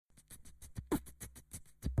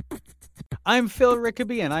I'm Phil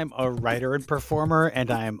Rickaby, and I'm a writer and performer,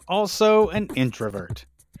 and I'm also an introvert.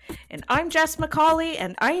 And I'm Jess McCauley,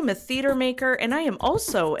 and I am a theater maker, and I am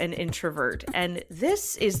also an introvert. And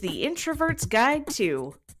this is the Introvert's Guide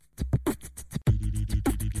to...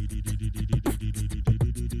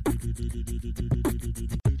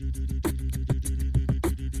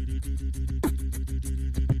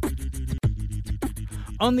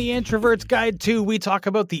 On the Introvert's Guide to, we talk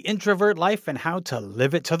about the introvert life and how to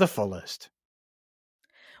live it to the fullest.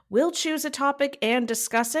 We'll choose a topic and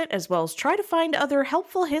discuss it, as well as try to find other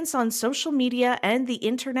helpful hints on social media and the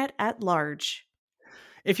internet at large.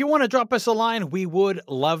 If you want to drop us a line, we would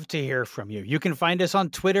love to hear from you. You can find us on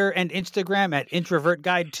Twitter and Instagram at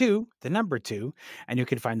introvertguide2, the number 2, and you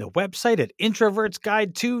can find the website at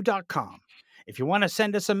introvertsguide2.com. If you want to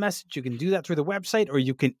send us a message, you can do that through the website, or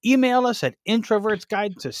you can email us at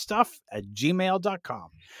introvertsguidetostuff@gmail.com.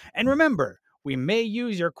 And remember, we may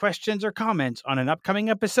use your questions or comments on an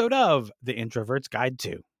upcoming episode of The Introvert's Guide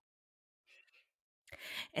to.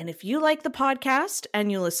 And if you like the podcast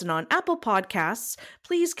and you listen on Apple Podcasts,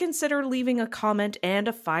 please consider leaving a comment and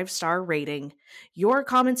a 5-star rating. Your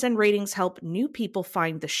comments and ratings help new people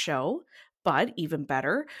find the show. But even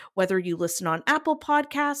better, whether you listen on Apple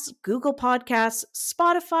Podcasts, Google Podcasts,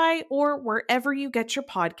 Spotify, or wherever you get your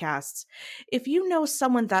podcasts, if you know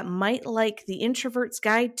someone that might like The Introvert's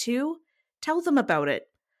Guide to, tell them about it.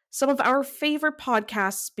 Some of our favorite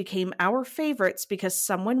podcasts became our favorites because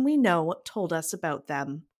someone we know told us about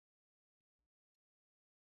them.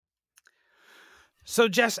 So,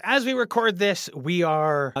 Jess, as we record this,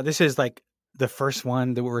 this is like the first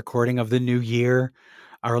one that we're recording of the new year.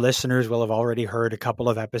 Our listeners will have already heard a couple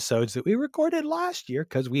of episodes that we recorded last year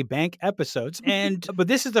because we bank episodes. But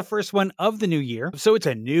this is the first one of the new year. So it's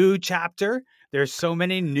a new chapter. There's so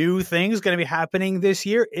many new things going to be happening this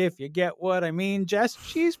year. If you get what I mean, Jess,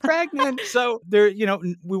 she's pregnant. So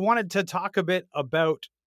we wanted to talk a bit about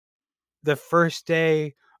the first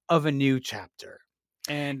day of a new chapter.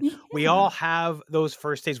 And we all have those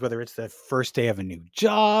first days, whether it's the first day of a new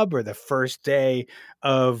job or the first day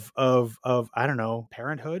of I don't know,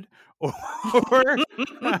 parenthood, or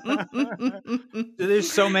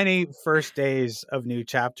there's so many first days of new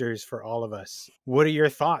chapters for all of us. What are your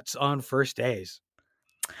thoughts on first days?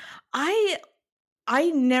 I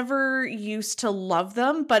never used to love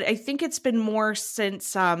them, but I think it's been more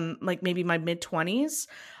since like maybe my mid-20s.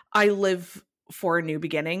 I live for a new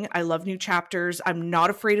beginning. I love new chapters. I'm not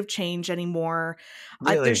afraid of change anymore.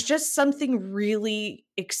 Really? There's just something really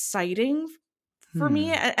exciting for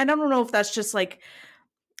me. And I don't know if that's just like,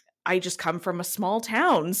 I just come from a small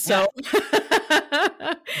town. So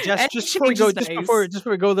just before we go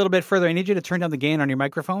a little bit further, I need you to turn down the gain on your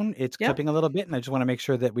microphone. It's clipping a little bit, and I just want to make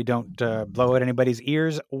sure that we don't blow out anybody's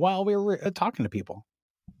ears while we're talking to people.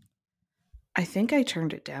 I think I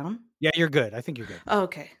turned it down. Yeah, you're good. I think you're good. Oh,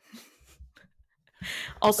 okay.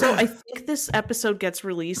 Also, I think this episode gets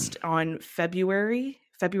released on February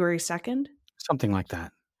 2nd. Something like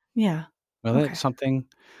that. Yeah. Well, it's something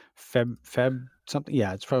something.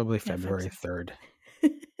 Yeah, it's probably February 3rd.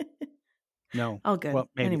 No. Oh, good. Well,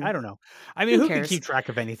 maybe. Anyway. I don't know. I mean, who can keep track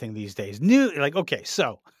of anything these days? Okay,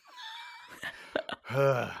 so.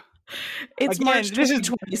 It's again, March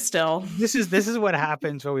 2020 still. This is what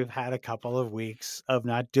happens when we've had a couple of weeks of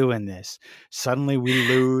not doing this. Suddenly we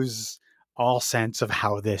lose all sense of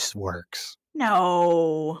how this works.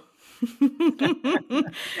 No.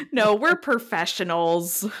 No, we're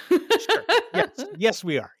professionals. Sure. Yes,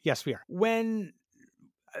 we are. When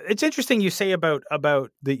it's interesting you say about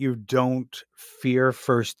that you don't fear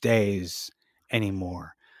first days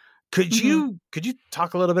anymore. Could you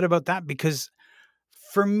talk a little bit about that? Because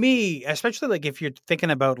for me, especially like if you're thinking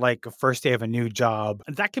about like a first day of a new job,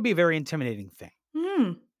 that could be a very intimidating thing.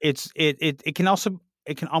 It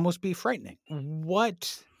can almost be frightening.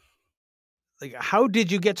 How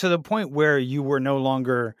did you get to the point where you were no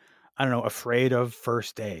longer, I don't know, afraid of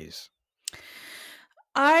first days?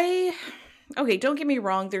 Okay, don't get me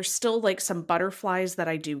wrong. There's still like some butterflies that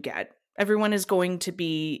I do get. Everyone is going to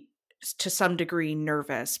be to some degree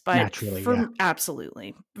nervous, but naturally,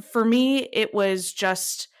 absolutely. For me, it was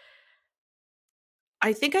just,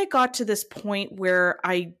 I think I got to this point where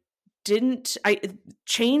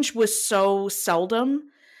change was so seldom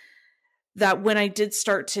that when I did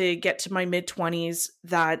start to get to my mid-20s,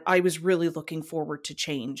 that I was really looking forward to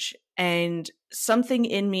change. And something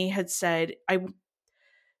in me had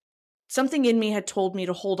told me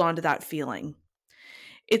to hold on to that feeling.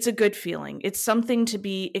 It's a good feeling. It's something to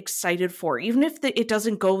be excited for. Even if it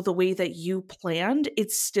doesn't go the way that you planned,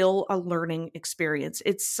 it's still a learning experience.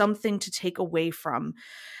 It's something to take away from.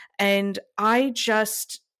 And I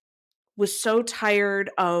just was so tired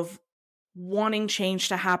of wanting change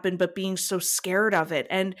to happen, but being so scared of it.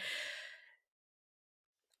 And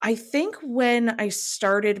I think when I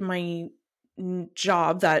started my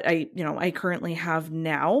job that I currently have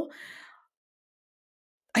now,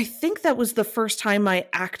 I think that was the first time I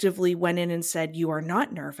actively went in and said, "You are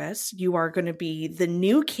not nervous. You are going to be the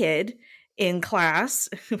new kid in class."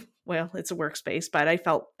 Well, it's a workspace, but I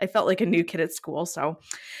felt like a new kid at school. So,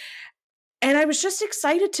 and I was just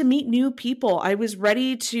excited to meet new people. I was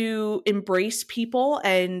ready to embrace people,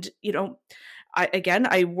 and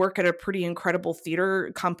I work at a pretty incredible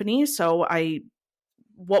theater company, so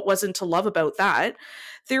what wasn't to love about that?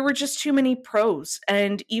 There were just too many pros.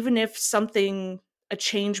 And even if a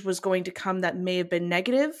change was going to come that may have been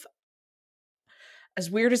negative, as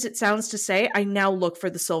weird as it sounds to say, I now look for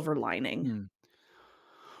the silver lining. Hmm.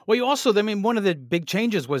 Well, you also, I mean, one of the big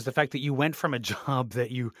changes was the fact that you went from a job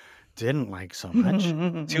that you didn't like so much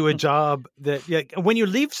to a job that, yeah, when you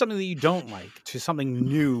leave something that you don't like to something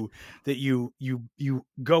new that you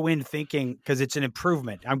go in thinking, because it's an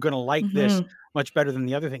improvement, I'm going to like this Mhm. much better than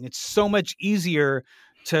the other thing. It's so much easier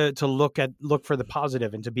to look for the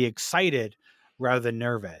positive and to be excited rather than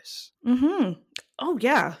nervous. Mhm. Oh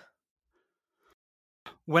yeah.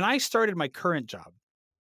 When I started my current job,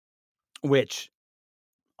 which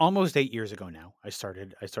almost 8 years ago now, I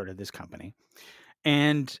started this company.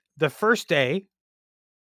 And the first day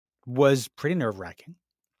was pretty nerve-wracking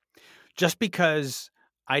just because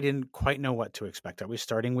I didn't quite know what to expect. I was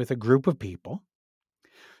starting with a group of people.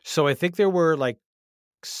 So I think there were like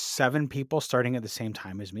 7 people starting at the same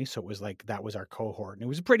time as me. So it was like that was our cohort. And it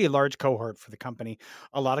was a pretty large cohort for the company.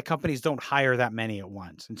 A lot of companies don't hire that many at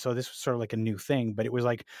once. And so this was sort of like a new thing, but it was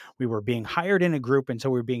like we were being hired in a group. And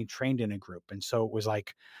so we were being trained in a group. And so it was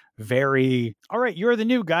like very, all right, you're the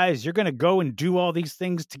new guys. You're going to go and do all these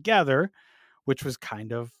things together, which was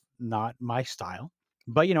kind of not my style.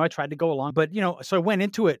 But, I tried to go along. But, so I went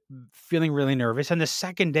into it feeling really nervous. And the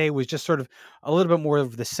second day was just sort of a little bit more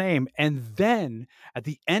of the same. And then at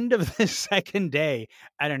the end of the second day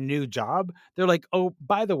at a new job, they're like, oh,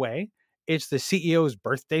 by the way, it's the CEO's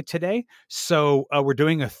birthday today. So we're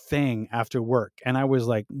doing a thing after work. And I was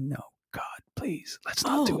like, no, God, please, let's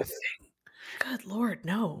not do a Oh, thing. good Lord,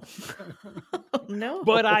 no. No.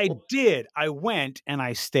 But I did. I went and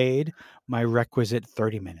I stayed my requisite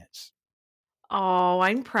 30 minutes. Oh,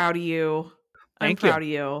 I'm proud of you. I'm Thank you. proud of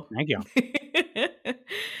you. Thank you.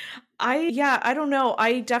 I don't know.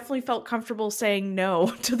 I definitely felt comfortable saying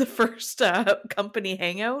no to the first company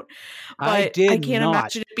hangout, I but I did can't not.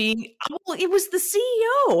 imagine it being, oh, it was the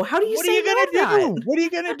CEO. How do you What are say you no gonna to that? do? What are you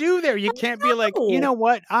gonna do there? You can't be like, you No, know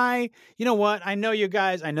what? I know you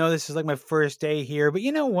guys. I know this is like my first day here, but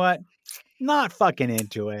you know what? Not fucking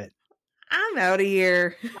into it. I'm out of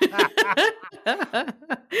here.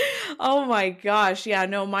 Oh my gosh. Yeah,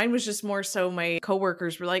 no, mine was just more so my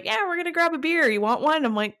coworkers were like, "Yeah, we're going to grab a beer. You want one?"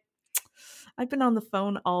 I'm like, "I've been on the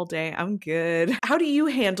phone all day. I'm good." How do you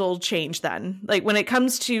handle change then? Like when it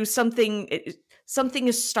comes to something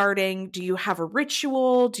is starting, do you have a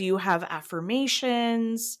ritual? Do you have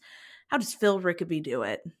affirmations? How does Phil Rickaby do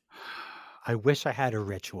it? I wish I had a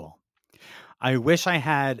ritual. I wish I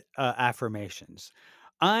had affirmations.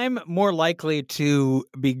 I'm more likely to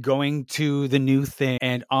be going to the new thing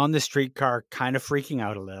and on the streetcar, kind of freaking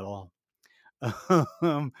out a little.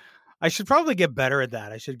 Um, I should probably get better at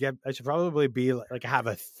that. I should probably be like have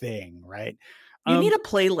a thing, right? You need Um, a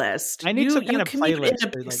playlist. I need You some kind you of commute in playlist. a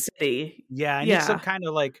Or big like, city. yeah, I need Yeah. some kind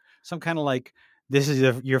of like this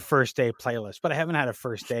is your first day playlist. But I haven't had a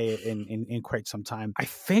first day in quite some time. I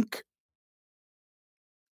think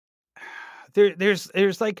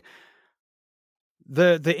there's like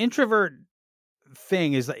the introvert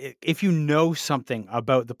thing is that if you know something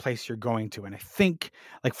about the place you're going to, and I think,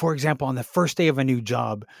 like, for example, on the first day of a new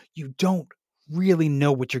job, you don't really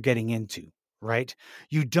know what you're getting into, right?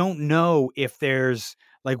 You don't know if there's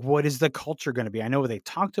like, what is the culture going to be? I know they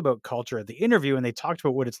talked about culture at the interview and they talked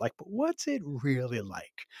about what it's like, but what's it really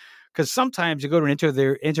like? Because sometimes you go to an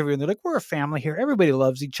interview and they're like, we're a family here. Everybody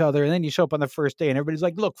loves each other. And then you show up on the first day and everybody's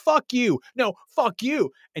like, look, fuck you. No, fuck you.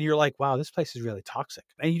 And you're like, wow, this place is really toxic.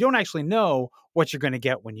 And you don't actually know what you're going to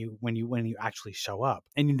get when you actually show up,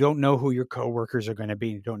 and you don't know who your coworkers are going to be.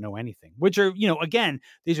 You don't know anything, which are, again,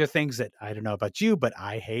 these are things that I don't know about you, but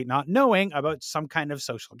I hate not knowing about some kind of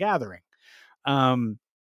social gathering.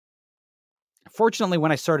 Fortunately,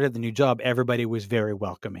 when I started at the new job, everybody was very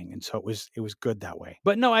welcoming, and so it was good that way.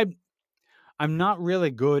 But no, I'm not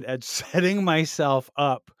really good at setting myself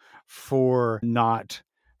up for not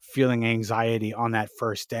feeling anxiety on that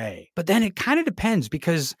first day. But then it kind of depends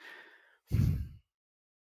because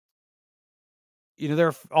there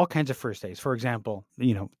are all kinds of first days. For example,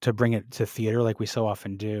 to bring it to theater like we so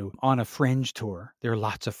often do, on a fringe tour, there are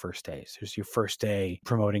lots of first days. There's your first day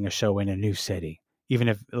promoting a show in a new city, even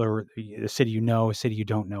if a city a city you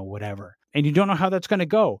don't know, whatever. And you don't know how that's going to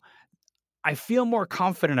go. I feel more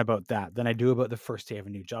confident about that than I do about the first day of a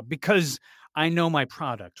new job because I know my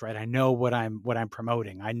product, right? I know what I'm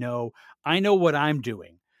promoting. I know what I'm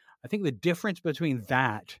doing. I think the difference between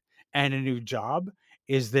that and a new job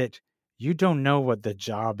is that you don't know what the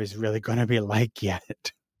job is really going to be like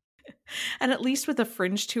yet. And at least with a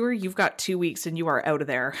fringe tour, you've got 2 weeks and you are out of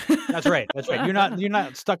there. That's right. That's right. You're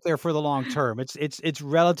not stuck there for the long term. It's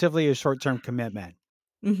relatively a short-term commitment.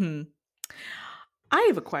 Mm-hmm. I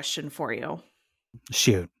have a question for you.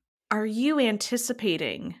 Shoot. Are you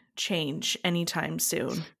anticipating change anytime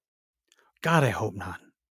soon? God, I hope not.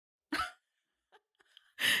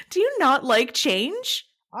 Do you not like change?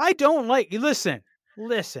 I don't like. Listen.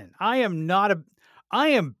 I am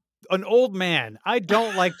an old man. I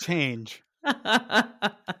don't like change.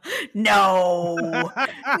 No.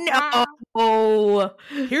 No.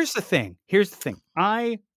 Here's the thing.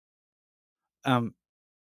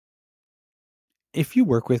 If you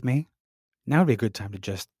work with me, now would be a good time to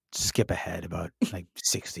just skip ahead about like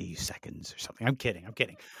 60 seconds or something. I'm kidding.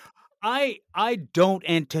 I don't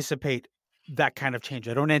anticipate that kind of change.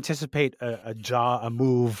 I don't anticipate a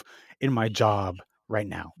move in my job right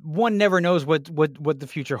now. One never knows what the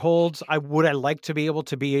future holds. I like to be able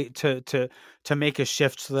to make a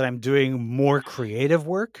shift so that I'm doing more creative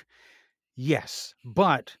work. Yes,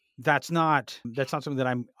 but that's not something that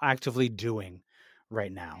I'm actively doing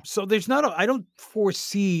right now. So I don't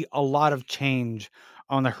foresee a lot of change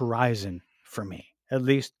on the horizon for me. At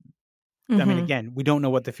least, I mean, again, we don't know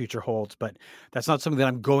what the future holds, but that's not something that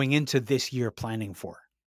I'm going into this year planning for.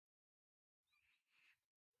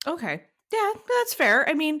 Okay. Yeah, that's fair.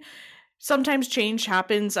 I mean, sometimes change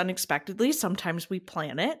happens unexpectedly. Sometimes we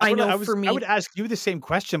plan it. For me, I would ask you the same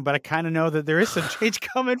question, but I kind of know that there is some change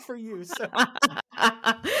coming for you. So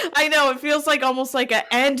I know it feels like almost like a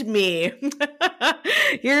and me.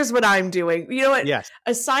 Here's what I'm doing. You know what? Yes.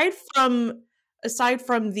 Aside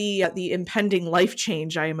from the impending life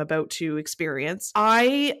change I am about to experience,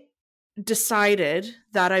 I decided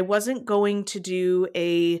that I wasn't going to do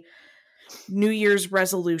a New Year's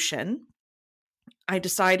resolution. I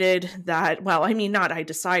decided that, we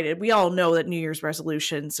all know that New Year's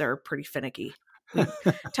resolutions are pretty finicky. We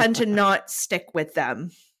tend to not stick with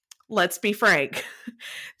them. Let's be frank.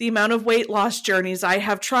 The amount of weight loss journeys I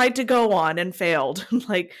have tried to go on and failed.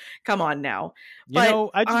 Like, come on now. I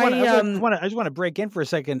just want to break in for a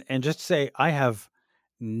second and just say I have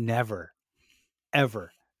never,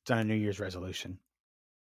 ever done a New Year's resolution.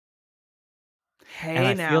 Hey, and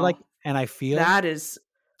I now.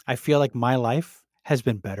 I feel like my life has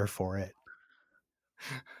been better for it.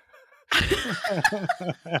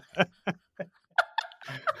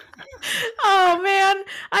 Oh man,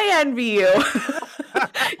 I envy you.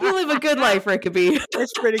 You live a good life, Rickaby.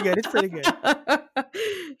 It's pretty good.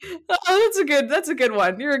 Oh, that's a good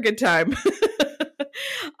one. You're a good time.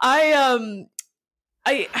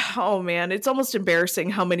 Oh man, it's almost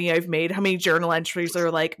embarrassing how many I've made, how many journal entries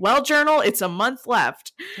are like, well, journal, it's a month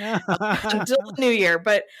left until the new year.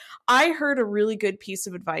 But I heard a really good piece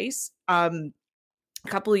of advice a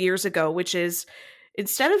couple of years ago, which is,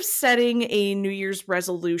 instead of setting a New Year's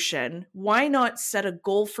resolution, why not set a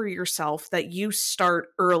goal for yourself that you start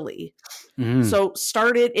early? Mm-hmm. So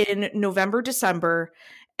start it in November, December,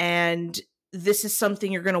 and this is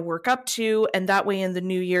something you're going to work up to. And that way in the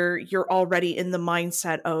new year, you're already in the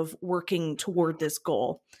mindset of working toward this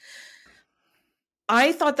goal.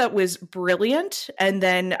 I thought that was brilliant. And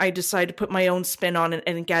then I decided to put my own spin on it.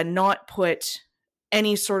 And again, not put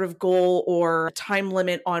any sort of goal or time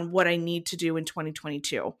limit on what I need to do in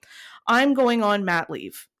 2022. I'm going on mat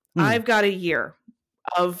leave. I've got a year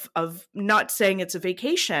of not saying it's a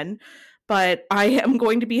vacation, but I am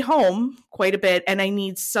going to be home quite a bit and I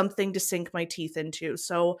need something to sink my teeth into.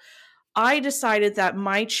 So I decided that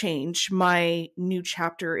my change, my new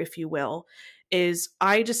chapter, if you will, is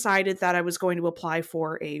I decided that I was going to apply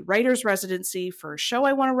for a writer's residency for a show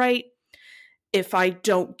I want to write. If I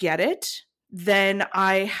don't get it, then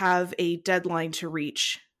I have a deadline to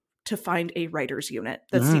reach to find a writer's unit.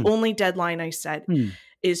 That's the only deadline I set,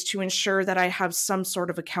 is to ensure that I have some sort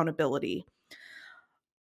of accountability.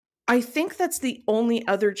 I think that's the only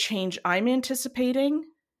other change I'm anticipating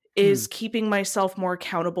is keeping myself more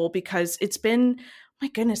accountable, because it's been, my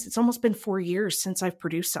goodness, it's almost been 4 years since I've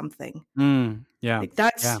produced something. Yeah. Like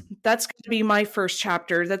that's going to be my first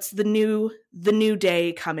chapter. That's the new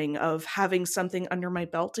day coming of having something under my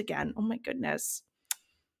belt again. Oh my goodness.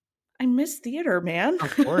 I miss theater, man.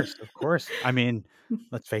 Of course, of course. I mean,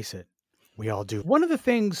 let's face it, we all do. One of the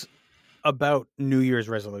things about New Year's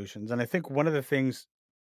resolutions, and I think one of the things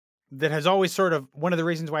that has always sort of one of the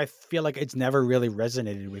reasons why I feel like it's never really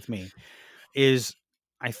resonated with me is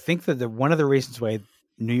I think that one of the reasons why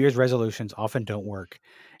New Year's resolutions often don't work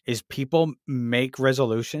is people make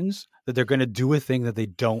resolutions that they're going to do a thing that they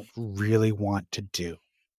don't really want to do.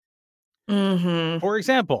 Mm-hmm. For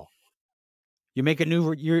example, you make a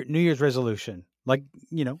New Year's resolution, like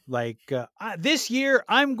this year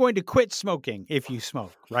I'm going to quit smoking. If you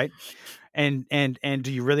smoke, right? And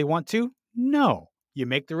do you really want to? No. You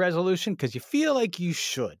make the resolution because you feel like you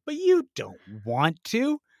should, but you don't want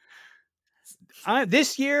to.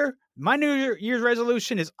 This year, my New Year's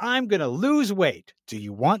resolution is I'm going to lose weight. Do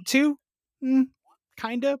you want to?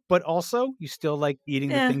 Kind of, but also you still like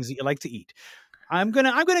eating the things that you like to eat. I'm going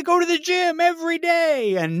to go to the gym every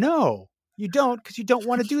day. And no, you don't, because you don't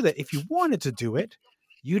want to do that. If you wanted to do it,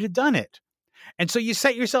 you'd have done it. And so you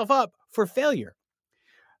set yourself up for failure.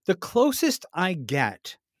 The closest I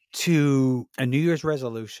get to a New Year's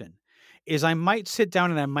resolution is I might sit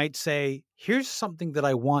down and I might say, here's something that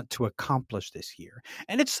I want to accomplish this year.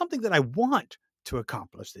 And it's something that I want to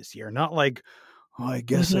accomplish this year, not like, oh, I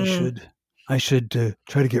guess I should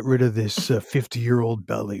try to get rid of this 50-year-old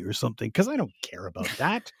belly or something, because I don't care about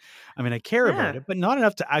that. I mean, I care about it, but not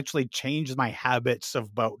enough to actually change my habits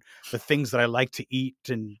about the things that I like to eat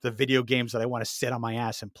and the video games that I want to sit on my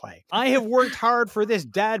ass and play. I have worked hard for this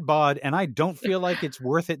dad bod, and I don't feel like it's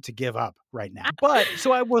worth it to give up right now. But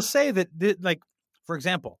so I will say that, like, for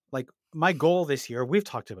example, like my goal this year, we've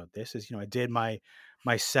talked about this, is, I did my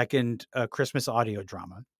second Christmas audio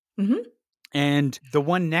drama. Mm-hmm. And the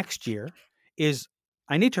one next year is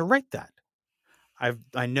I need to write that.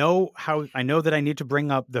 I know that I need to bring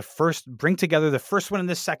together the first one and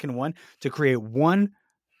the second one to create one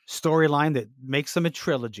storyline that makes them a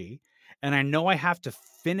trilogy. And I know I have to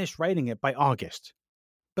finish writing it by August.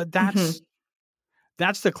 But that's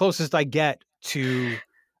the closest I get to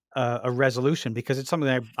a resolution, because it's something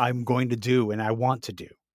that I'm going to do and I want to do.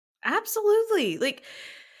 Absolutely. Like,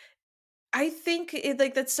 I think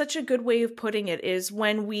that's such a good way of putting it, is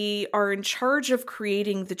when we are in charge of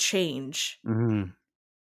creating the change,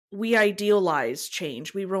 we idealize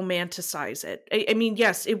change, we romanticize it. I mean,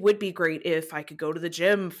 yes, it would be great if I could go to the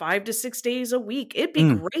gym 5 to 6 days a week. It'd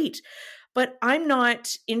be great. But I'm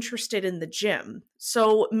not interested in the gym.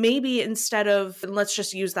 So maybe instead of, and let's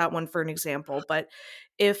just use that one for an example, but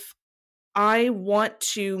if I want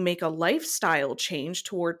to make a lifestyle change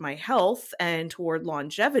toward my health and toward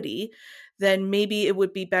longevity, then maybe it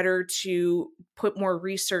would be better to put more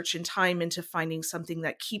research and time into finding something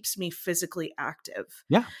that keeps me physically active.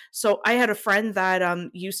 Yeah. So I had a friend that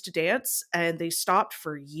used to dance, and they stopped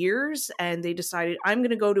for years, and they decided, I'm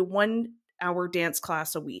going to go to 1 hour dance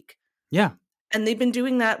class a week. Yeah. And they've been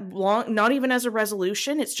doing that long, not even as a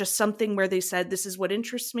resolution. It's just something where they said, this is what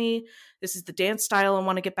interests me. This is the dance style I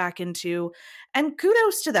want to get back into. And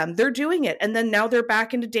kudos to them. They're doing it. And then now they're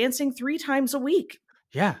back into dancing 3 times a week.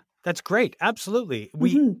 Yeah, that's great. Absolutely.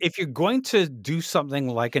 If you're going to do something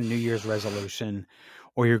like a New Year's resolution,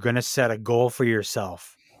 or you're going to set a goal for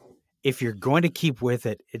yourself, if you're going to keep with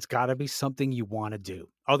it, it's got to be something you want to do.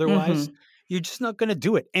 Otherwise, you're just not going to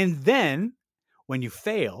do it. And then when you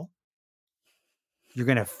fail, you're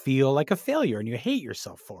going to feel like a failure and you hate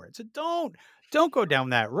yourself for it. So don't go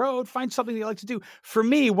down that road. Find something you like to do. For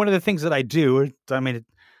me, one of the things that I do, I mean,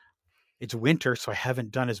 it's winter, so I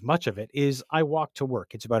haven't done as much of it, is I walk to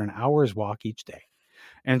work. It's about an hour's walk each day.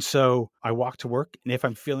 And so I walk to work, and if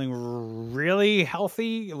I'm feeling really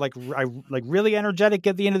healthy, like really energetic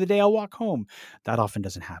at the end of the day, I'll walk home. That often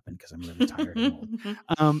doesn't happen because I'm really tired and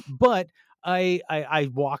old. But I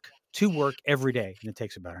walk to work every day, and it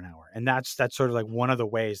takes about an hour. And that's sort of like one of the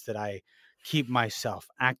ways that I keep myself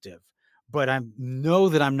active. But I know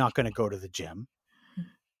that I'm not going to go to the gym.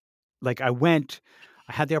 Like I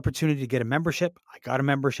had the opportunity to get a membership. I got a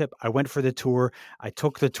membership. I went for the tour. I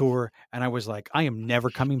took the tour, and I was like, I am never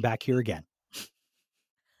coming back here again.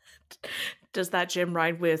 Does that gym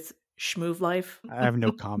ride with Schmoove Life? I have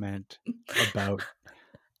no comment about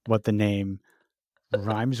what the name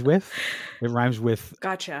rhymes with. It rhymes with.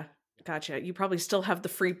 Gotcha. You probably still have the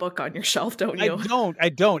free book on your shelf, don't you? I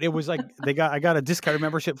don't. It was like I got a discounted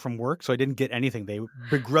membership from work, so I didn't get anything. They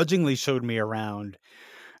begrudgingly showed me around,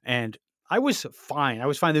 and I was fine. There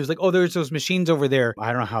was like, oh, there's those machines over there.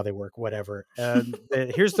 I don't know how they work, whatever.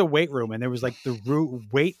 Here's the weight room. And there was like the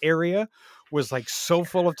weight area was like so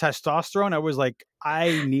full of testosterone. I was like,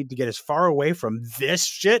 I need to get as far away from this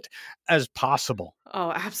shit as possible.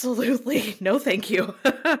 Oh, absolutely. No, thank you.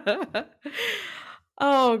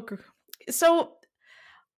 Oh, so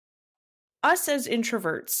us as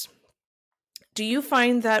introverts, do you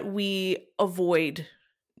find that we avoid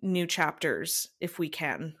new chapters if we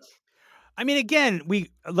can? I mean, again, we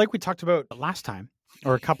talked about last time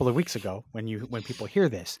or a couple of weeks ago when people hear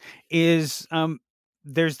this is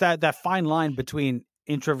there's that fine line between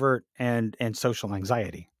introvert and social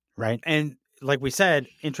anxiety, right? And like we said,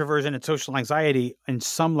 introversion and social anxiety in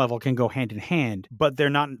some level can go hand in hand, but they're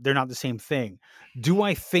not the same thing. Do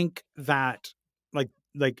I think that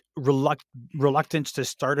like reluctance to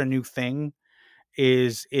start a new thing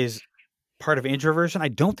is part of introversion? I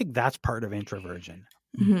don't think that's part of introversion.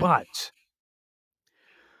 Mhm. But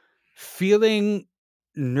feeling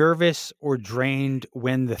nervous or drained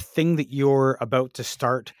when the thing that you're about to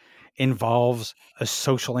start involves a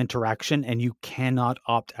social interaction and you cannot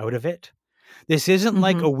opt out of it. This isn't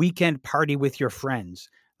like a Mhm. weekend party with your friends.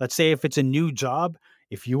 Let's say if it's a new job,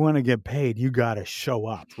 if you want to get paid, you got to show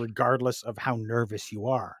up regardless of how nervous you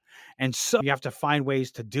are. And so you have to find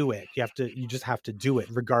ways to do it. You just have to do it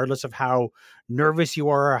regardless of how nervous you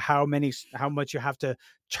are or how much you have to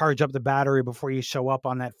charge up the battery before you show up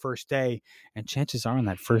on that first day. And chances are on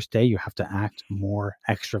that first day, you have to act more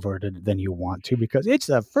extroverted than you want to because it's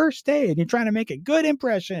the first day and you're trying to make a good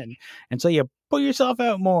impression. And so you put yourself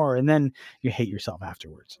out more and then you hate yourself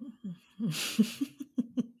afterwards.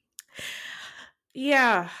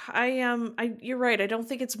 Yeah, I you're right. I don't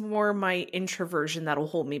think it's more my introversion that'll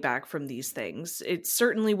hold me back from these things. It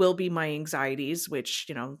certainly will be my anxieties, which,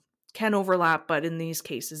 can overlap, but in these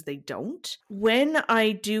cases they don't. When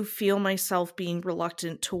I do feel myself being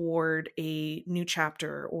reluctant toward a new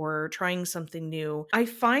chapter or trying something new, I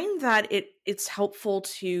find that it's helpful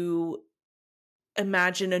to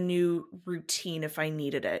imagine a new routine if I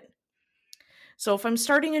needed it. So if I'm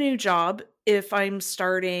starting a new job, if I'm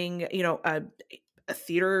starting, a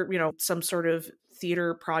theater, some sort of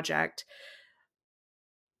theater project,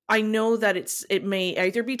 I know that it may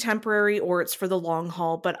either be temporary or it's for the long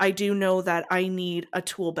haul, but I do know that I need a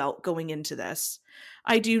tool belt going into this.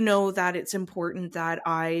 I do know that it's important that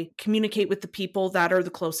I communicate with the people that are the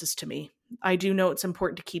closest to me. I do know it's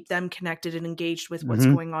important to keep them connected and engaged with what's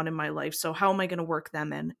Mm-hmm. going on in my life. So how am I going to work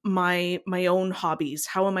them in? My own hobbies,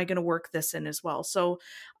 how am I going to work this in as well? So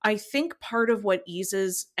I think part of what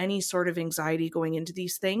eases any sort of anxiety going into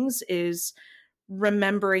these things is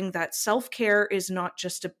remembering that self-care is not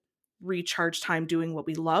just a recharge time doing what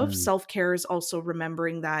we love. Mm. Self-care is also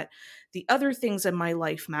remembering that the other things in my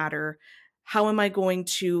life matter. How am I going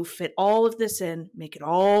to fit all of this in, make it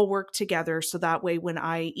all work together so that way when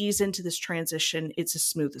I ease into this transition, it's as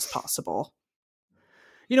smooth as possible?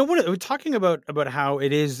 What we're talking about how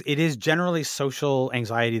it is generally social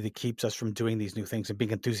anxiety that keeps us from doing these new things and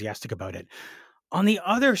being enthusiastic about it. On the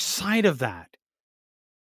other side of that,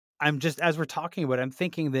 I'm just as we're talking about it, I'm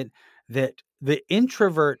thinking that the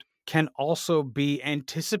introvert can also be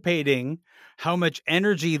anticipating how much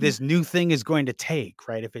energy this new thing is going to take,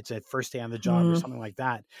 right? If it's a first day on the job or Hmm. something like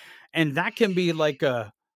that. And that can be like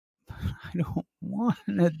I don't want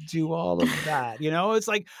to do all of that. It's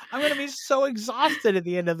like I'm going to be so exhausted at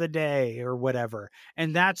the end of the day or whatever.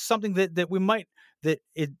 And that's something that we might that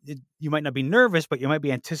you might not be nervous, but you might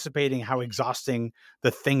be anticipating how exhausting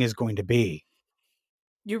the thing is going to be.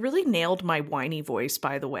 You really nailed my whiny voice,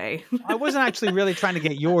 by the way. I wasn't actually really trying to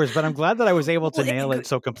get yours, but I'm glad that I was able to Well, nail it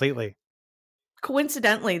so completely.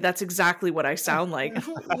 coincidentally, that's exactly what I sound like.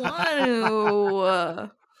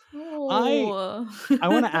 Wow. I Oh. I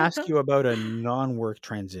want to ask you about a non-work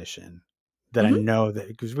transition that I Mhm. know that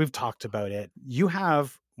because we've talked about it. You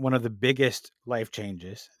have one of the biggest life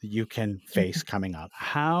changes that you can face coming up.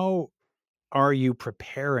 How are you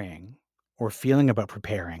preparing or feeling about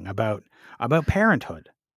preparing about parenthood?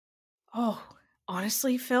 Oh,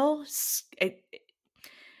 honestly, Phil,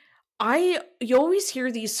 you always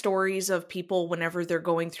hear these stories of people whenever they're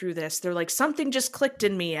going through this. They're like, something just clicked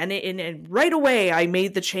in me, and right away I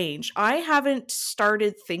made the change. I haven't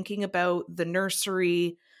started thinking about the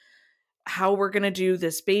nursery, how we're going to do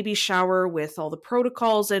this baby shower with all the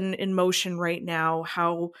protocols in motion right now,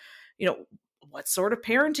 how, you know, what sort of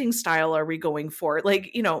parenting style are we going for?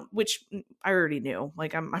 Like, which I already knew.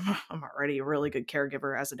 Like, I'm already a really good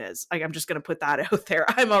caregiver as it is. Like, I'm just going to put that out there.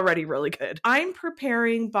 I'm already really good. I'm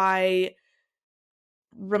preparing by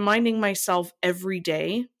reminding myself every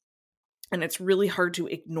day, and it's really hard to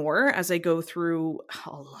ignore as I go through a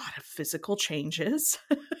lot of physical changes.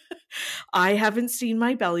 I haven't seen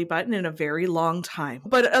my belly button in a very long time.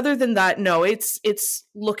 But other than that, no, it's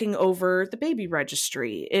looking over the baby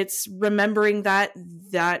registry. It's remembering that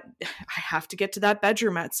I have to get to that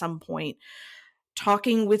bedroom at some point.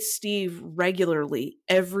 talking with Steve regularly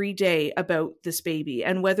every day about this baby,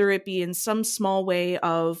 and whether it be in some small way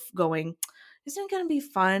of going, isn't it going to be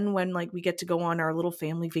fun when like we get to go on our little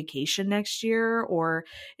family vacation next year, or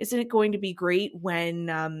isn't it going to be great when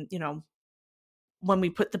when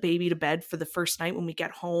we put the baby to bed for the first night when we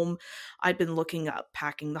get home. I've been looking up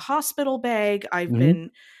packing the hospital bag.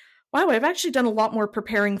 Mhm. Wow, I've actually done a lot more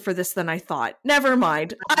preparing for this than I thought. Never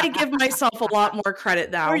mind. I give myself a lot more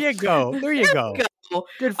credit There now. you go. There you go. Go.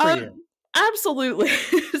 Good for you. Absolutely.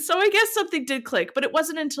 So I guess something did click, but it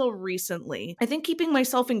wasn't until recently. I think keeping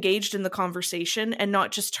myself engaged in the conversation and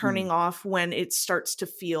not just Mm. turning off when it starts to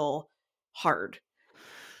feel hard.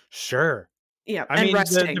 Sure. Yeah, I and mean,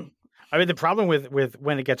 resting. the problem with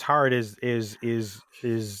when it gets hard as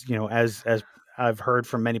I've heard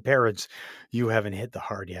from many parents, you haven't hit the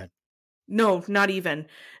hard yet. No, not even.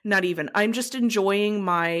 Not even. I'm just enjoying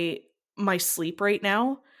my sleep right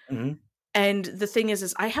now. Mhm. And the thing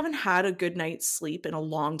is I haven't had a good night's sleep in a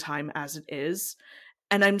long time as it is.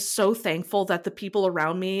 And I'm so thankful that the people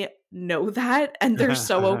around me know that and they're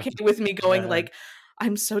so okay with me going like,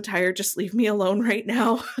 I'm so tired, just leave me alone right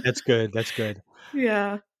now. That's good. That's good.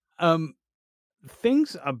 Yeah. Um,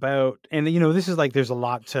 things about, and this is like, there's a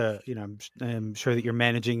lot to, I'm sure that you're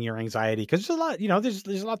managing your anxiety because there's a lot,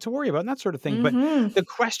 there's a lot to worry about and that sort of thing. But Mhm. the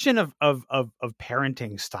question of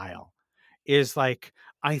parenting style is like,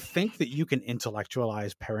 I think that you can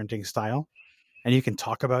intellectualize parenting style and you can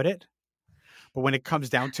talk about it. But when it comes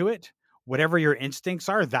down to it, whatever your instincts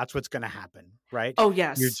are, that's what's going to happen, right? Oh,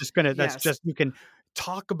 You're yes. just going to, Yes. you can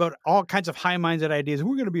talk about all kinds of high-minded ideas.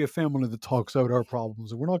 We're going to be a family that talks out our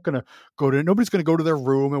problems, and we're not going to nobody's going to go to their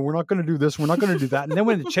room, and we're not going to do this, we're not going to do that. And then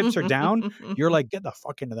when the chips are down, you're like, get the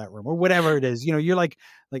fuck into that room or whatever it is. You're like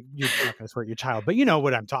you're not going to swear at your child, but you know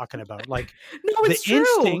what I'm talking about. Like No, the it's true.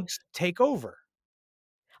 instincts take over.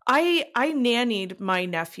 I nannied my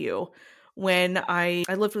nephew when I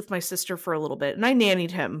lived with my sister for a little bit, and I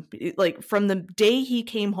nannied him like from the day he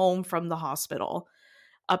came home from the hospital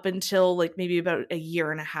up until like maybe about a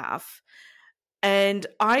year and a half. And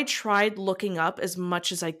I tried looking up as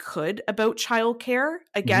much as I could about childcare. Mhm.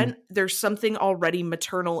 Again, there's something already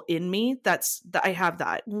maternal in me that I have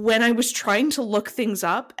that. When I was trying to look things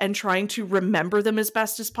up and trying to remember them as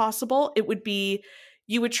best as possible, it would be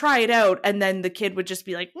you would try it out and then the kid would just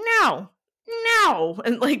be like, "No. No."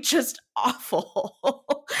 And like just awful.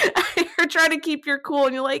 You're trying to keep your cool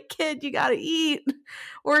and you're like, "Kid, you got to eat."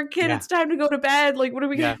 Or, "Kid, Yeah. it's time to go to bed. Like what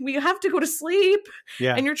are Yeah. we have to go to sleep."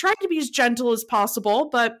 Yeah. And you're trying to be as gentle as possible,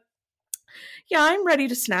 but yeah, I'm ready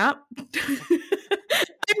to snap. I'm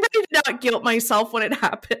ready to not guilt myself when it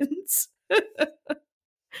happens.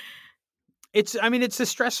 It's a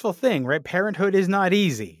stressful thing, right? Parenthood is not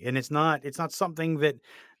easy, and it's not something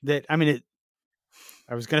that I mean,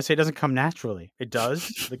 I was going to say it doesn't come naturally. It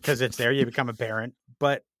does because it's there. You become a parent,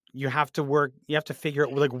 but you have to work. You have to figure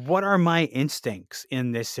out like, what are my instincts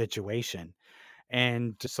in this situation?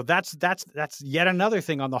 And so that's yet another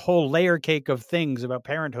thing on the whole layer cake of things about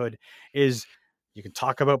parenthood is you can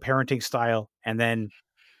talk about parenting style, and then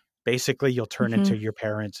basically you'll turn into Mhm. your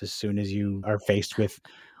parents as soon as you are faced with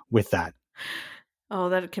that. Oh,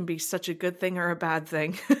 that can be such a good thing or a bad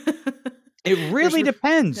thing. It There's really r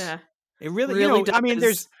depends. Yeah, It really, really I mean,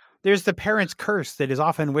 does. there's the parent's curse that is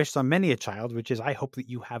often wished on many a child, which is I hope that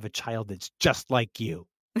you have a child that's just like you.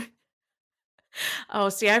 Oh,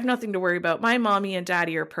 see, I have nothing to worry about. My mommy and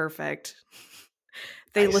daddy are perfect.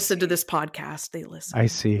 They I listen to see. this podcast. They I listen.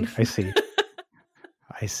 see. I see.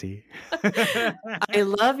 I see. I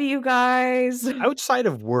love you guys. Outside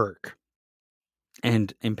of work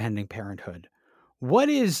and impending parenthood, what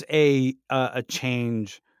is a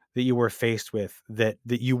change that you were faced with that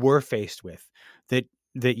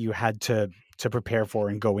you had to prepare for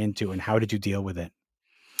and go into, and how did you deal with it?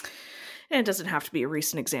 And it doesn't have to be a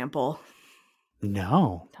recent example.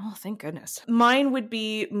 No. Oh, thank goodness. Mine would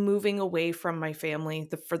be moving away from my family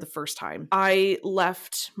for the first time. I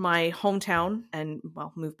left my hometown and,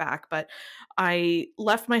 well, moved back, but I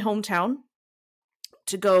left my hometown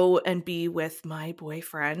to go and be with my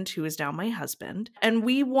boyfriend, who is now my husband. And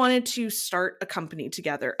we wanted to start a company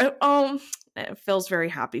together. Phil's very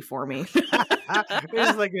happy for me. It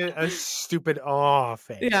was like a stupid aw Yeah.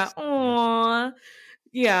 face. Aww.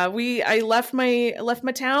 Yeah, I left my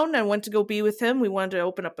town. I went to go be with him. We wanted to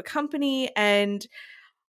open up a company, and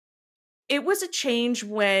it was a change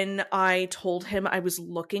when I told him I was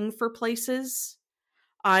looking for places.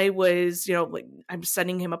 I was, like I'm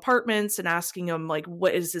sending him apartments and asking him like,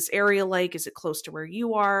 what is this area like? Is it close to where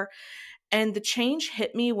you are? And the change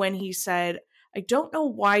hit me when he said, I don't know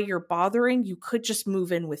why you're bothering. You could just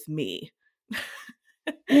move in with me.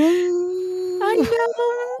 Ooh.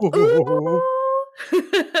 condoms. Ooh.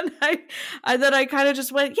 And then I kind of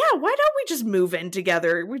just went, yeah, why don't we just move in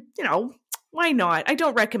together? Why not? I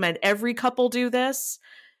don't recommend every couple do this.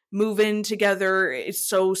 Move in together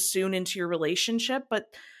so soon into your relationship, but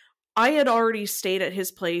I had already stayed at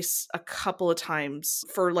his place a couple of times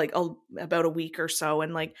for like about a week or so.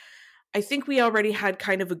 And like, I think we already had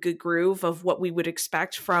kind of a good groove of what we would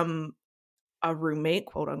expect from a roommate,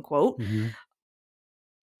 quote unquote. Mm-hmm.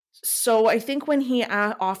 So I think when he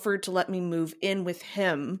offered to let me move in with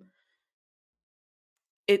him,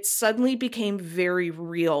 it suddenly became very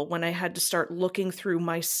real when I had to start looking through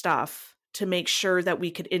my stuff to make sure that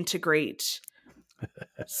we could integrate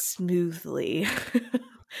smoothly,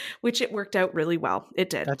 which it worked out really well. It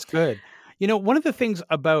did. That's good. One of the things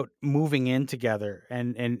about moving in together,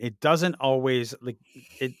 and it doesn't always, like,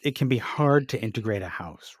 it can be hard to integrate a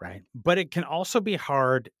house, right? But it can also be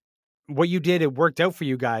hard. What you did, it worked out for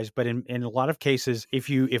you guys, but in a lot of cases,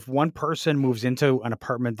 if one person moves into an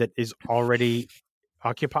apartment that is already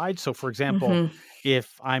occupied, so for example, Mm-hmm.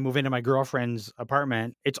 if I move into my girlfriend's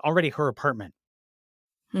apartment, it's already her apartment,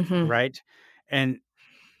 Mm-hmm. right? And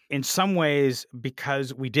in some ways,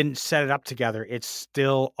 because we didn't set it up together, it's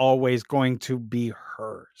still always going to be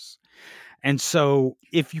hers. And so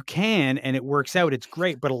if you can, and it works out, it's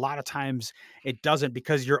great. But a lot of times it doesn't,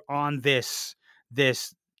 because you're on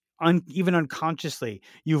even unconsciously,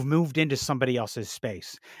 you've moved into somebody else's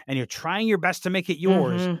space and you're trying your best to make it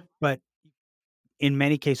yours. Mm-hmm. But in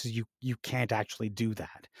many cases, you can't actually do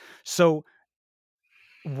that. So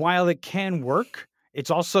while it can work,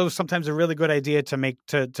 it's also sometimes a really good idea to make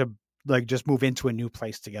to like just move into a new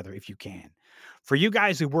place together if you can. For you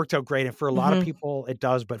guys, it worked out great, and for a lot of Mm-hmm. people, it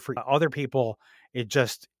does. But for other people, it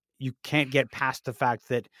just, you can't get past the fact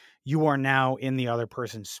that you are now in the other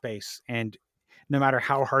person's space, and no matter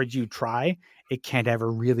how hard you try, it can't ever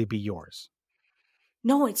really be yours.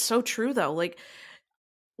 No, it's so true though. Like,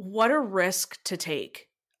 what a risk to take.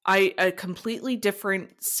 A completely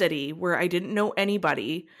different city where I didn't know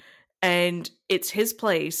anybody, and it's his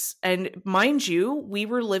place. And mind you, we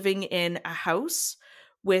were living in a house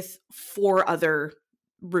with 4 other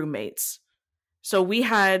roommates. So we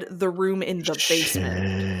had the room in the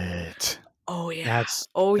basement. Shit. Oh yeah. That's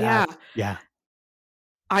Oh yeah. yeah.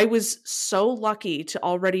 I was so lucky to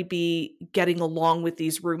already be getting along with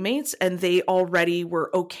these roommates, and they already were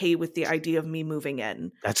okay with the idea of me moving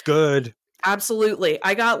in. That's good. Absolutely.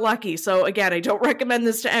 I got lucky. So again, I don't recommend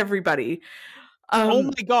this to everybody. Oh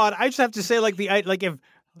my God. I just have to say, like, if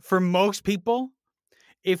for most people,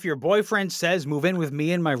 if your boyfriend says move in with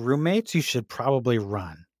me and my roommates, you should probably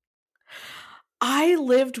run. I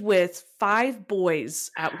lived with 5 boys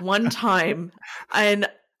at one time, and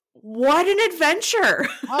what an adventure.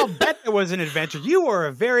 I'll bet there was an adventure. You were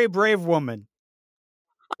a very brave woman.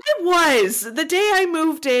 It was. The day I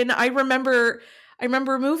moved in, I remember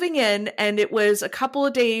moving in, and it was a couple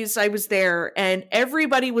of days I was there and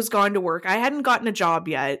everybody was gone to work. I hadn't gotten a job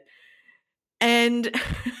yet. And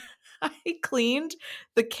I cleaned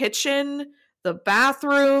the kitchen, the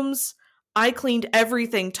bathrooms. I cleaned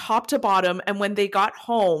everything top to bottom, and when they got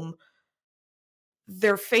home,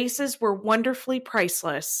 their faces were wonderfully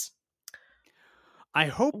priceless. I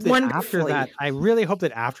really hope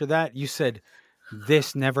that after that you said,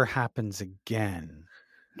 this never happens again.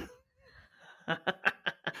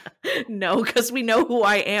 No, because we know who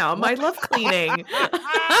I am. I love cleaning.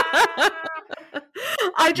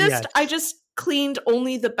 Yes. I just cleaned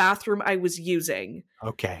only the bathroom I was using.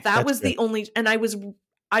 Okay. That was the only, and I was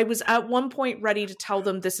at one point ready to tell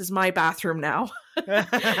them, this is my bathroom now.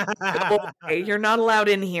 Okay, you're not allowed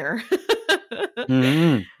in here.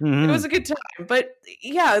 Mm-hmm. Mm-hmm. It was a good time. But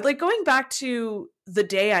yeah, like going back to the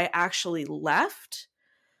day I actually left,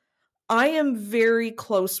 I am very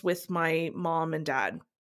close with my mom and dad.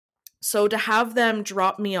 So to have them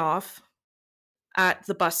drop me off at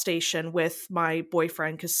the bus station with my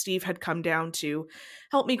boyfriend, because Steve had come down to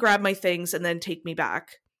help me grab my things and then take me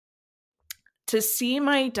back. To see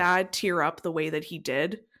my dad tear up the way that he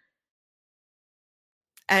did,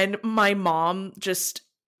 and my mom just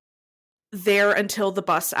there until the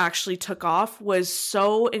bus actually took off, was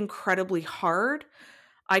so incredibly hard.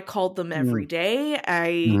 I called them every day.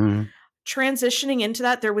 Transitioning into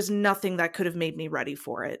that, there was nothing that could have made me ready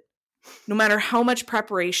for it. No matter how much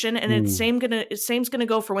preparation, and it's same's gonna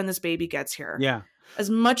go for when this baby gets here. Yeah. As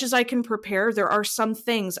much as I can prepare, there are some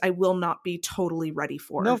things I will not be totally ready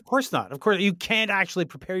for. No, of course not. Of course, you can't actually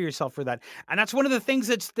prepare yourself for that. And that's one of the things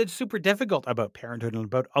that's super difficult about parenthood and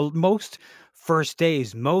about most first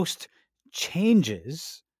days, most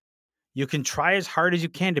changes. You can try as hard as you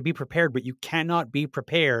can to be prepared, but you cannot be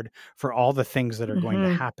prepared for all the things that are going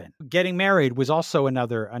to happen. Getting married was also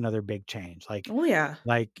another big change. Oh yeah.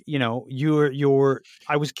 I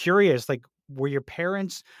was curious, like, were your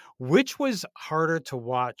parents, which was harder to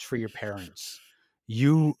watch for your parents?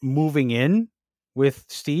 You moving in with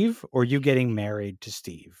Steve or you getting married to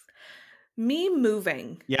Steve? Me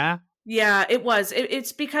moving. Yeah. Yeah, it was.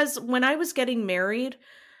 It's because when I was getting married,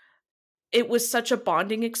 it was such a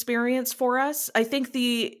bonding experience for us. I think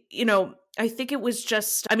I think it was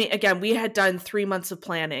just, I mean, again, we had done 3 months of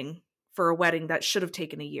planning for a wedding that should have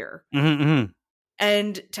taken a year. Mm-hmm.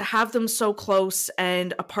 And to have them so close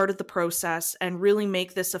and a part of the process and really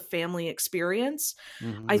make this a family experience, I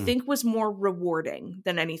Mm-hmm. think was more rewarding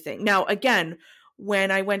than anything. Now, again,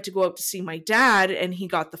 when I went to go out to see my dad and he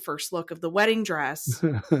got the first look of the wedding dress,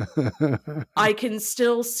 I can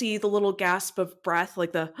still see the little gasp of breath,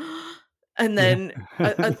 like the, and Yeah.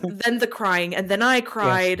 then the crying, and then I Yes,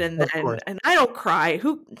 cried, and of then course. and I don't cry.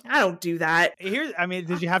 I don't do that.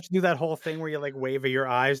 Did you have to do that whole thing where you like wave your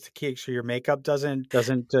eyes to keep sure your makeup doesn't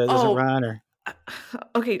Oh, run or?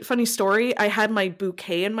 okay. Funny story. I had my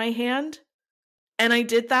bouquet in my hand, and I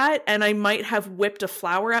did that, and I might have whipped a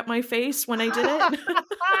flower at my face when I did it.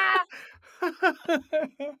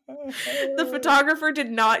 The photographer did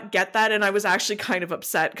not get that, and I was actually kind of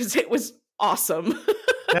upset because it was awesome.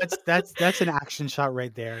 That's an action shot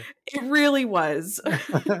right there. It really was.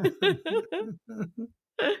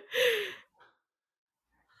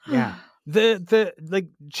 Yeah. The like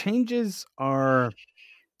changes are,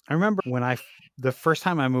 I remember when the first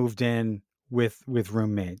time I moved in with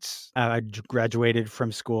roommates, I graduated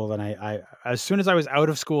from school, and I as soon as I was out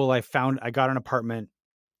of school, I got an apartment,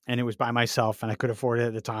 and it was by myself, and I could afford it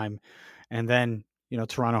at the time. And then,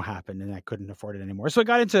 Toronto happened, and I couldn't afford it anymore. So I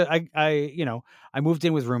got into, I moved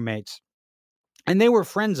in with roommates, and they were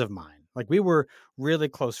friends of mine. Like, we were really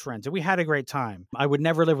close friends, and we had a great time. I would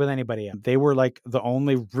never live with anybody else. They were like the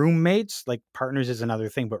only roommates. Like, partners is another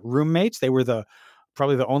thing, but roommates, they were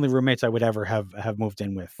probably the only roommates I would ever have moved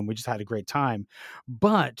in with. And we just had a great time.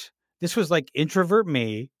 But this was like introvert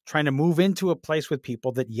me trying to move into a place with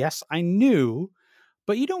people that, yes, I knew,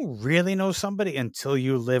 but you don't really know somebody until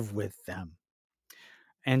you live with them.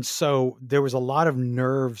 And so there was a lot of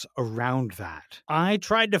nerves around that. I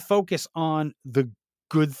tried to focus on the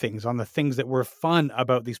good things, on the things that were fun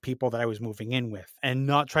about these people that I was moving in with, and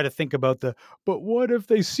not try to think about but what if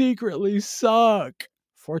they secretly suck?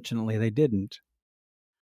 Fortunately, they didn't.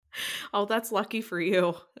 Oh, that's lucky for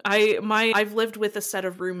you. I've lived with a set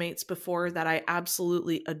of roommates before that I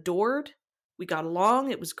absolutely adored. We got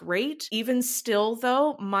along, it was great. Even still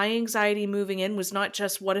though, my anxiety moving in was not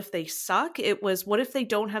just what if they suck, it was what if they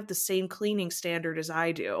don't have the same cleaning standard as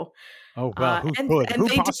I do. Oh, well, who And could? and Who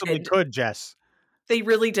they possibly did. could, Jess? They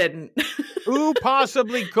really didn't. Who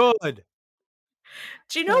possibly could?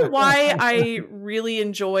 Do you know why I really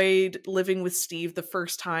enjoyed living with Steve the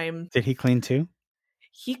first time? Did he clean too?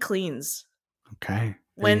 He cleans. Okay, there you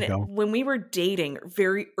when go. when we were dating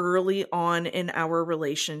very early on in our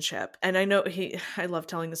relationship, and I love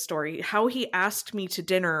telling the story, how he asked me to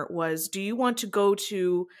dinner was, do you want to go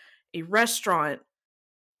to a restaurant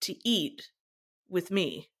to eat with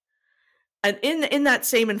me? And in that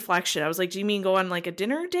same inflection, I was like, do you mean go on like a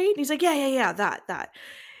dinner date? And he's like, yeah, that.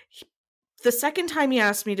 The second time he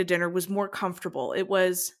asked me to dinner was more comfortable. It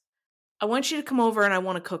was, I want you to come over and I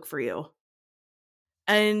want to cook for you.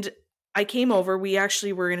 And I came over. We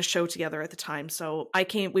actually were in a show together at the time. So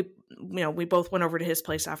we both went over to his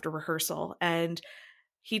place after rehearsal, and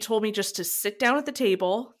he told me just to sit down at the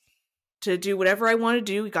table to do whatever I want to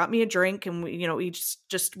do. He got me a drink, and he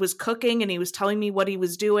just was cooking, and he was telling me what he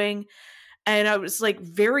was doing. And I was like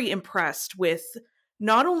very impressed with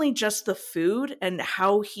not only just the food and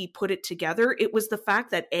how he put it together, it was the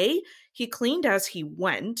fact that he cleaned as he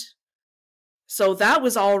went. So that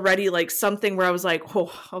was already like something where I was like,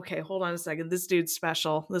 oh, okay, hold on a second. This dude's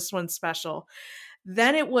special. This one's special.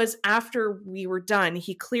 Then it was after we were done,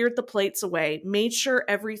 he cleared the plates away, made sure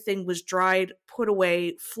everything was dried, put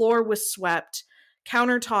away, floor was swept,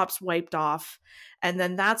 countertops wiped off. And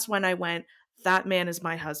then that's when I went, that man is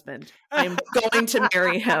my husband. I'm going to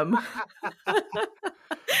marry him.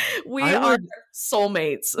 We are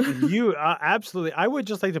soulmates. You absolutely. I would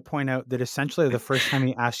just like to point out that essentially the first time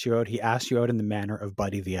he asked you out in the manner of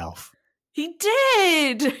Buddy the Elf. He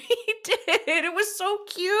did. He did. It was so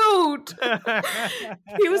cute.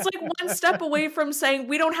 He was like one step away from saying,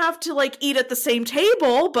 we don't have to like eat at the same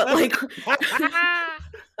table, but like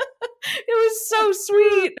it was so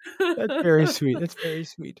sweet. That's very sweet. That's very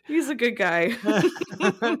sweet. He's a good guy.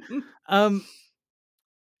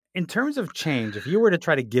 In terms of change, if you were to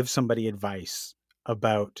try to give somebody advice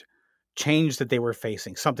about change that they were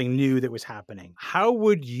facing, something new that was happening, how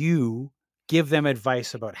would you give them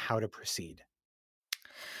advice about how to proceed?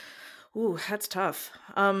 Ooh, that's tough.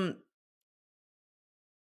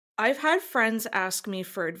 I've had friends ask me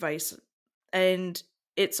for advice, and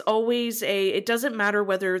it doesn't matter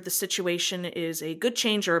whether the situation is a good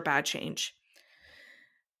change or a bad change.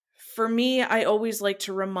 For me, I always like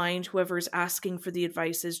to remind whoever's asking for the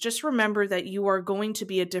advice is just remember that you are going to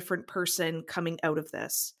be a different person coming out of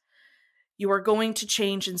this. You are going to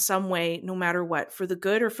change in some way, no matter what, for the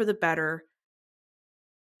good or for the better,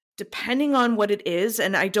 depending on what it is.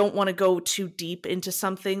 And I don't want to go too deep into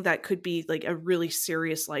something that could be like a really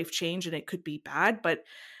serious life change and it could be bad, but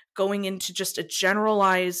going into just a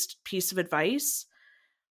generalized piece of advice,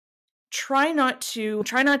 try not to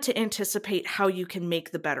anticipate how you can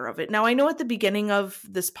make the better of it. Now, I know at the beginning of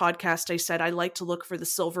this podcast I said I like to look for the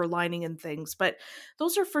silver lining in things, but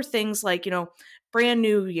those are for things like, brand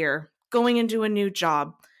new year, going into a new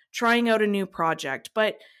job, trying out a new project.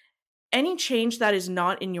 But any change that is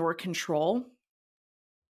not in your control,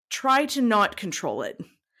 try to not control it.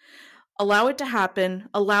 Allow it to happen.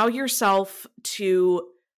 Allow yourself to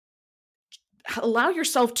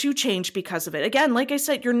change because of it. Again, like I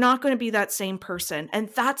said, you're not going to be that same person. And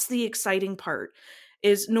that's the exciting part,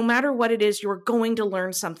 is no matter what it is, you're going to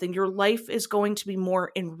learn something. Your life is going to be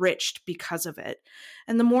more enriched because of it.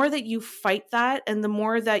 And the more that you fight that, and the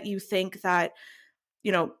more that you think that,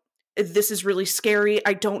 this is really scary,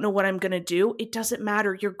 I don't know what I'm going to do, it doesn't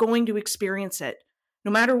matter. You're going to experience it.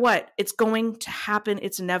 No matter what, it's going to happen.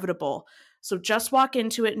 It's inevitable. So just walk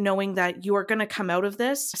into it knowing that you are going to come out of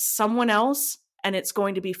this someone else, and it's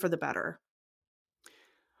going to be for the better.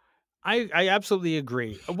 I absolutely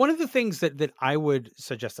agree. One of the things that I would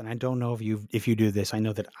suggest, and I don't know if you do this, I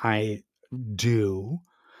know that I do,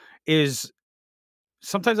 is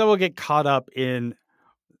sometimes I will get caught up in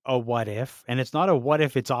a what if, and it's not a what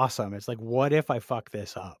if it's awesome. It's like, what if I fuck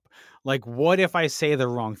this up? Like, what if I say the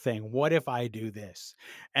wrong thing? What if I do this?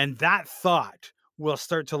 And that thought will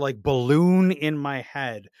start to like balloon in my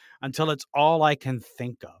head until it's all I can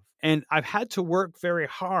think of. And I've had to work very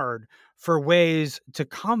hard for ways to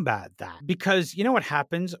combat that, because you know what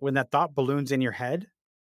happens when that thought balloons in your head?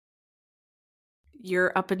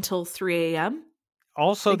 You're up until 3 a.m.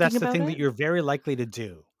 Also, that's the thing that you're very likely to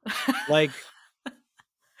do. Like,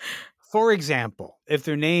 for example, if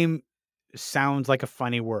their name sounds like a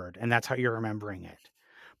funny word and that's how you're remembering it,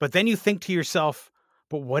 but then you think to yourself,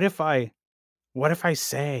 but what if I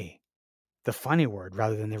say the funny word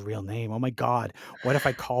rather than their real name? Oh my God. What if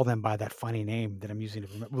I call them by that funny name that I'm using to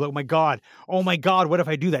remember? Oh my God. What if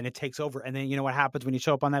I do that? And it takes over. And then you know what happens when you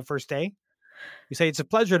show up on that first day? You say, it's a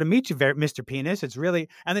pleasure to meet you, Mr. Penis. It's really,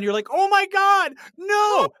 and then you're like, oh my God,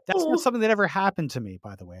 no, that's not something that ever happened to me,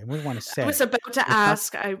 by the way. I wouldn't want to say. I was about to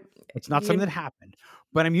ask. It's not something that happened,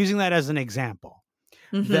 but I'm using that as an example.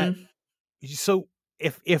 Mm-hmm. That, so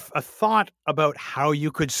if a thought about how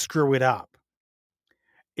you could screw it up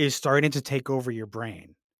is starting to take over your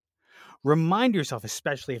brain, remind yourself,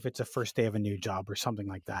 especially if it's a first day of a new job or something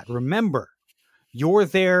like that, remember, you're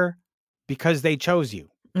there because they chose you.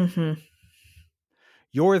 Mm-hmm.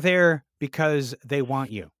 You're there because they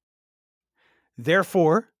want you.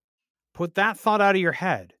 Therefore, put that thought out of your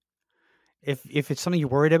head. If it's something you're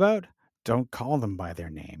worried about, don't call them by their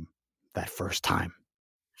name that first time.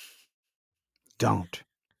 Don't.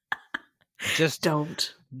 Just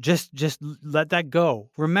let that go.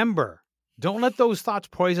 Remember, don't let those thoughts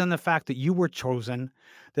poison the fact that you were chosen,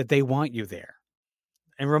 that they want you there.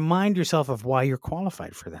 And remind yourself of why you're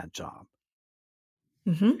qualified for that job.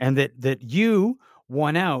 Mm-hmm. And that you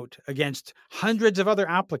won out against hundreds of other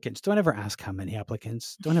applicants. Don't ever ask how many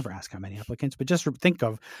applicants. But just think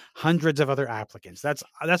of hundreds of other applicants. That's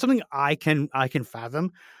something I can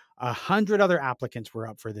fathom. 100 other applicants were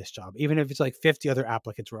up for this job, even if it's like 50 other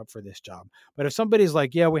applicants were up for this job. But if somebody's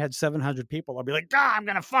like, yeah, we had 700 people, I'll be like, I'm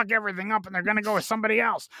going to fuck everything up and they're going to go with somebody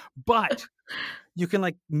else. But you can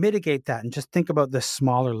like mitigate that and just think about the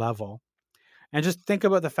smaller level. And just think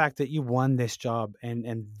about the fact that you won this job and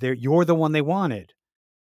you're the one they wanted,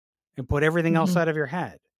 and put everything else out of your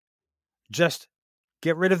head. Just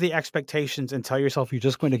get rid of the expectations and tell yourself you're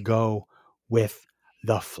just going to go with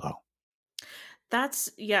the flow. That's,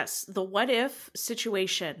 yes, the what if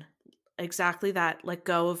situation. Exactly that. Let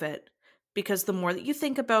go of it. Because the more that you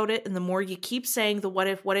think about it and the more you keep saying the what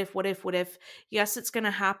if, yes, it's going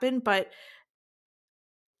to happen, but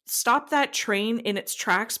stop that train in its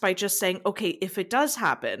tracks by just saying, okay, if it does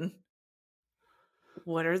happen,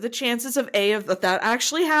 what are the chances of that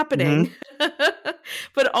actually happening?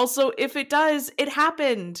 But also, if it does, it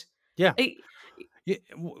happened. Yeah. I-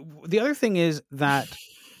 The other thing is that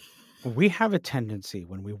we have a tendency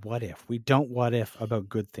when we what if, we don't what if about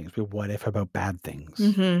good things. We what if about bad things,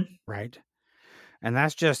 Mhm. right? And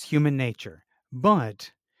that's just human nature.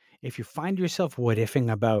 But if you find yourself what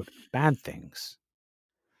ifing about bad things,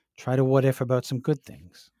 try to what if about some good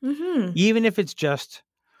things. Mhm. Even if it's just,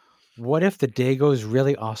 what if the day goes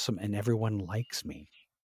really awesome and everyone likes me?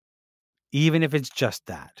 Even if it's just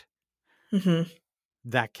that, Mhm.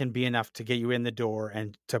 that can be enough to get you in the door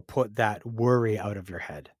and to put that worry out of your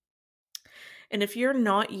head. And if you're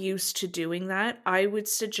not used to doing that, I would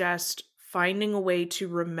suggest finding a way to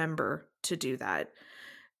remember to do that.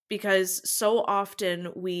 Because so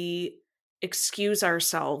often we excuse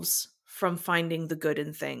ourselves from finding the good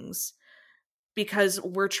in things because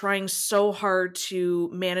we're trying so hard to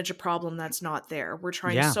manage a problem that's not there. We're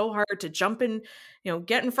trying Yeah. so hard to jump in,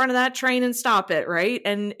 get in front of that train and stop it, right?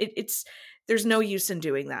 And it's there's no use in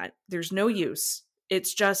doing that. There's no use.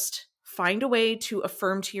 It's just find a way to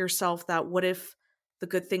affirm to yourself that what if the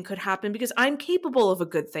good thing could happen because I'm capable of a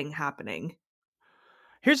good thing happening.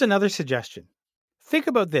 Here's another suggestion. Think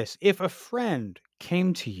about this. If a friend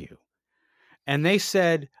came to you and they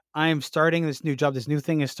said, I'm starting this new job, this new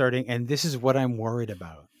thing is starting, and this is what I'm worried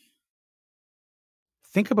about.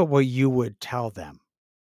 Think about what you would tell them.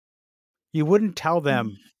 You wouldn't tell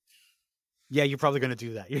them, yeah, you're probably going to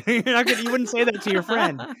do that. You wouldn't say that to your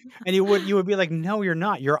friend. And you would be like, no, you're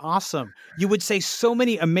not. You're awesome. You would say so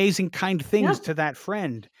many amazing, kind things Yeah. to that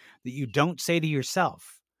friend that you don't say to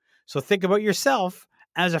yourself. So think about yourself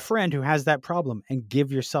as a friend who has that problem and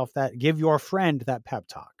give your friend that pep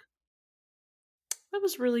talk. That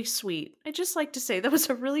was really sweet. I just like to say that was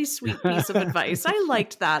a really sweet piece of advice. I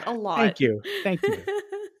liked that a lot. Thank you. Thank you.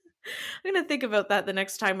 I'm going to think about that the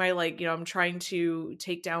next time I'm trying to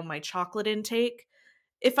take down my chocolate intake.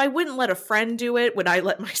 If I wouldn't let a friend do it, would I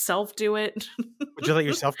let myself do it? Would you let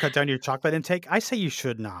yourself cut down your chocolate intake? I say you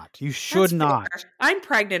should not. You should That's not. fair. I'm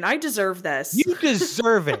pregnant. I deserve this. You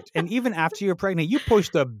deserve it. And even after you're pregnant, you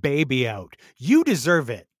pushed a baby out. You deserve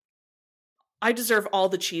it. I deserve all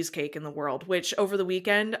the cheesecake in the world, which over the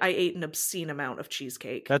weekend I ate an obscene amount of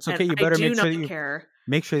cheesecake. That's okay. And You better I do make sure not that you care.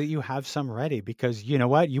 make sure that you have some ready, because you know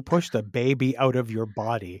what? You pushed a baby out of your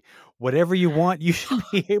body. Whatever you want, you should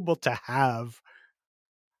be able to have.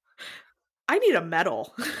 I need a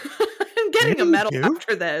medal. I'm getting Yeah, a medal you do.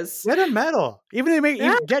 after this. Get a medal. Even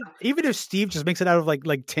Yeah. if Steve just makes it out of like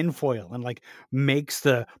tinfoil and like makes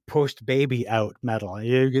the post baby out medal.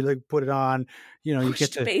 You like put it on, you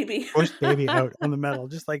get to baby. post baby out on the medal.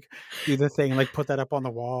 Just like do the thing, like put that up on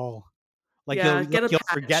the wall. Like Yeah, get a you'll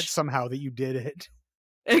patch. forget somehow that you did it.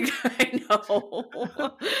 I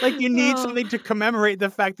know. Like you need Oh. something to commemorate the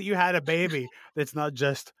fact that you had a baby. That's not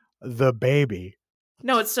just the baby.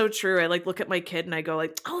 No, it's so true. I look at my kid and I go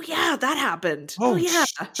like, "Oh yeah, that happened. Oh, yeah,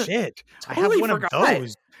 shit! I have totally one forgot. of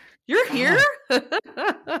those. You're God. here."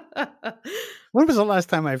 When was the last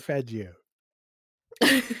time I fed you?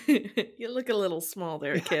 You look a little small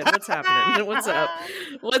there, kid. What's happening? What's up?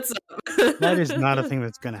 What's up? That is not a thing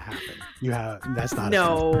that's going to happen. That's not.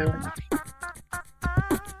 No. A thing that's gonna happen.